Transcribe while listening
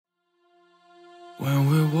When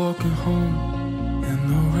we're walking home in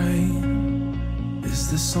the rain, is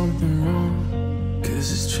there something wrong?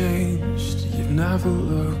 'Cause it's changed. You've never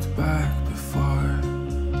looked back before.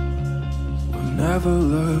 We've never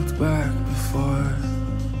looked back before.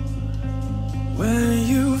 When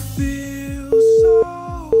you feel so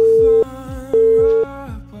vulnerable,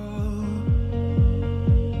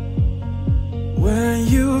 when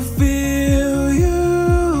you feel you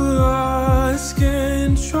lost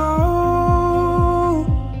control,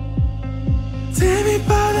 take me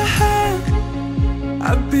by the hand,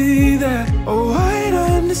 I'll be there. Oh, I'd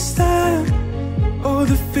understand all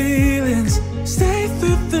the feelings. Stay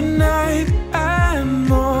through the night and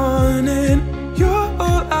morning. You're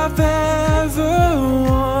all I've ever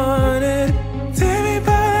wanted. Take me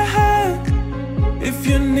by the hand if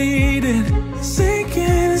you need it. Sink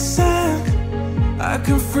in the sand, I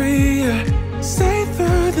can free you. Stay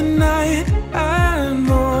through the night and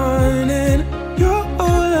morning. You're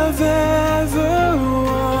all I've ever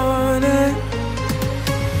wanted.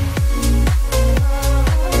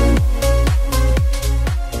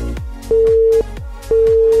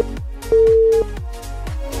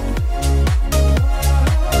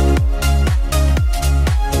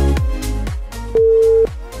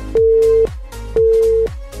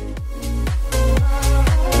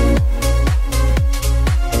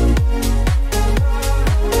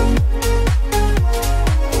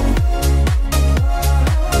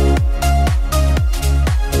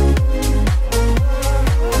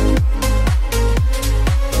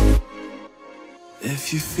 If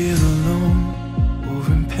you feel alone or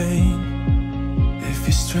in pain, if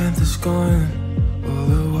your strength is gone all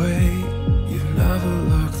the way, you've never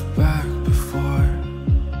looked back before.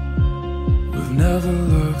 We've never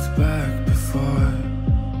looked back before.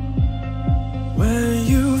 When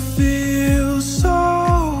you feel so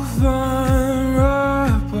vulnerable,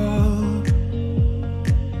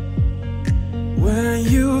 when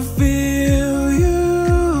you feel you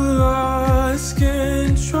lost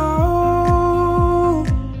control,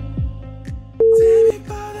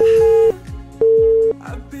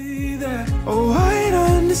 I'll be there. Oh, I'd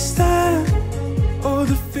understand all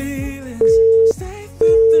the feelings. Stay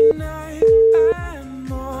through the night and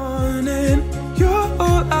morning. You're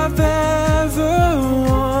all I've ever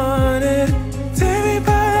wanted. Take me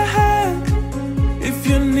by the hand if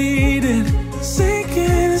you need it. Sink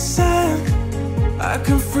in the sand, I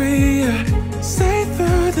can free you. Stay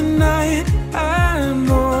through the night and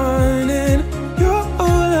morning. You're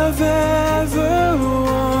all I've ever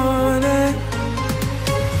wanted.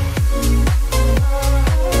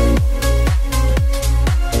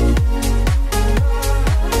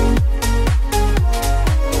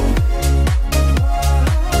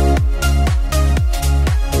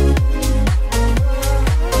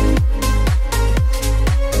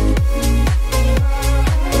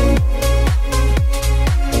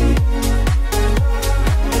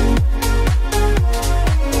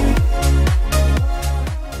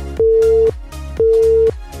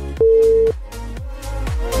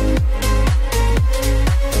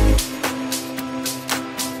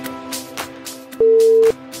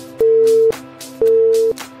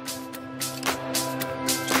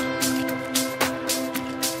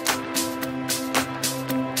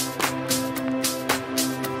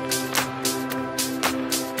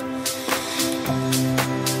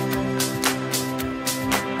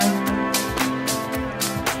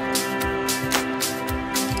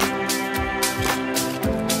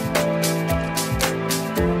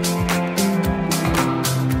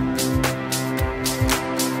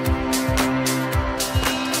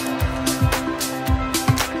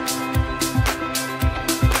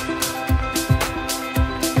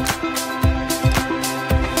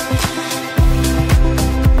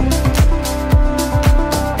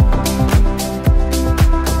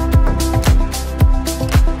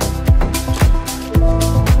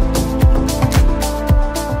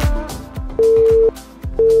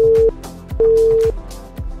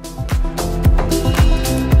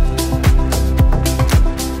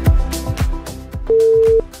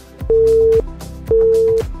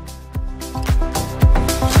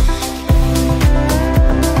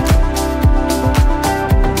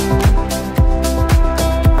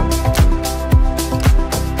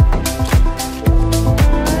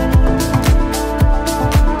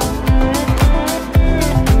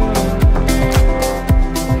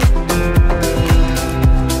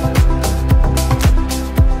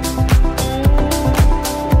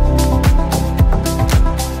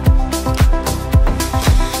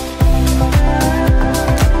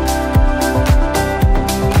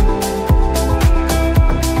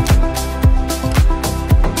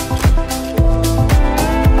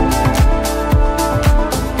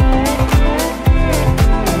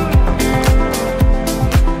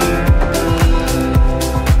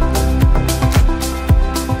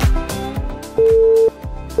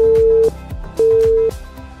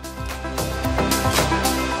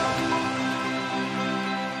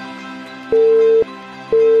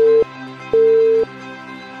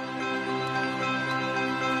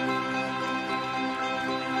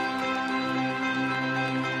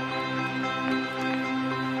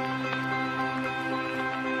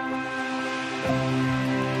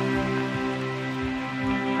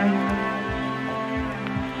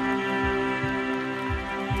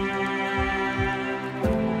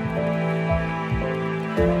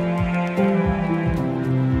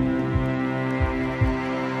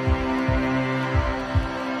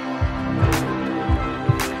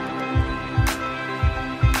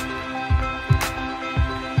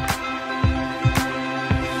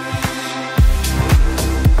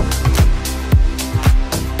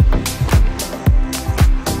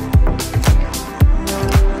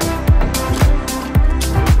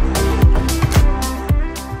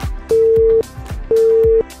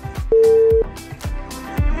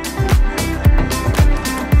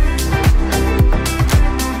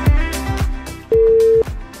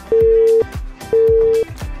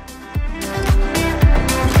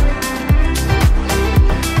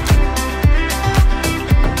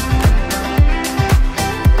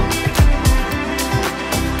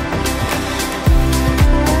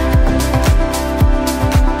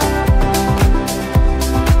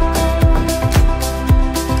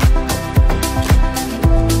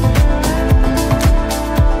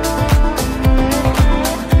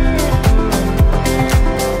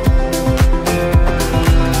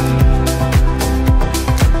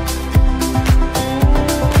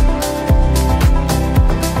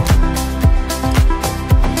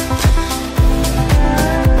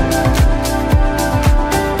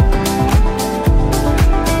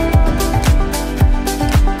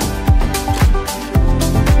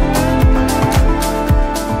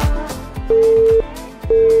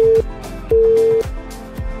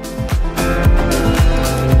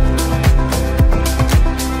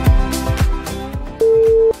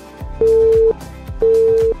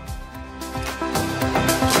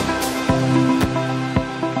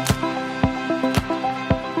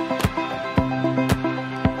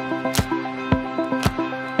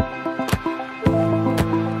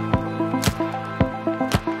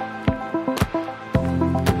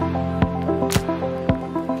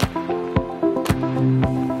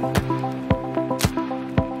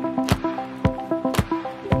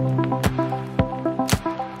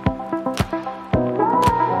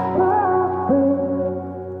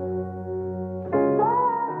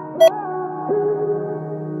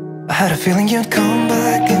 feeling you'd come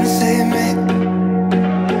back and save me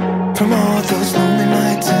from all those lonely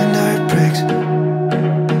nights and heartbreaks.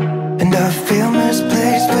 And I feel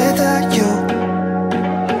misplaced without you.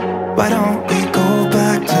 Why don't we go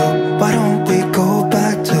back to, why don't we go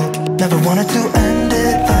back to? Never wanted to end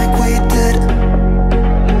it like we did.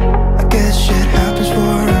 I guess shit happens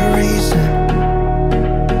for a reason,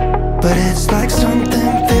 but it's like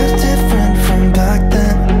something feels different from back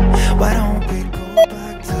then. Why don't we go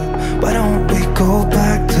back to, why don't we go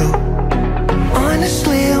back to?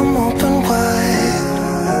 Honestly, I'm open wide.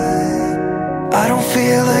 I don't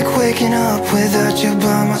feel like waking up without you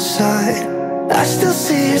by my side. I still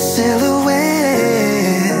see your silhouette.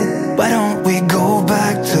 Why don't we go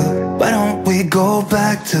back to, why don't we go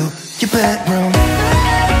back to your bedroom?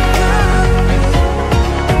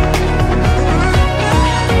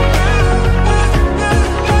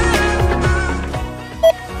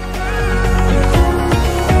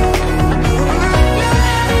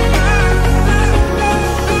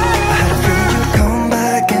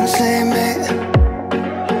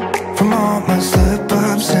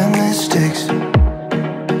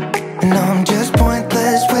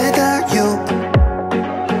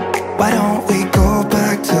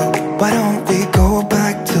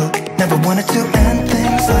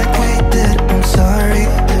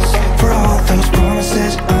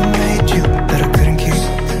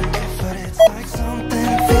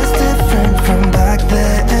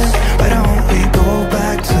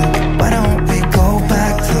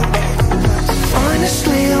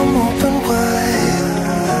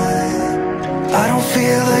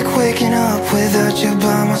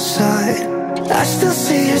 I still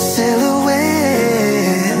see your silhouette.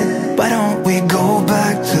 Why don't we go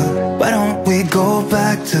back to, why don't we go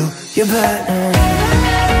back to your bedroom?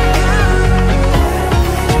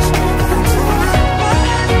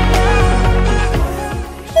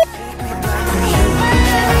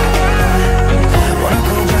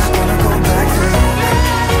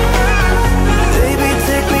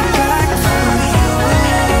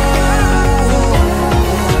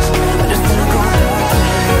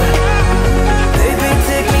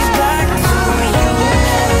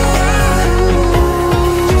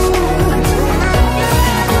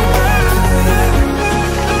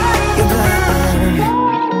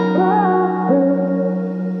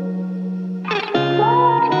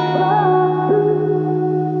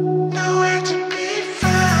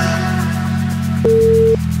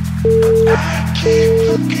 Keep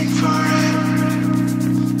looking for it.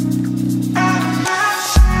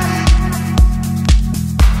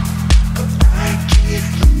 I keep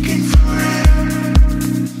looking for it.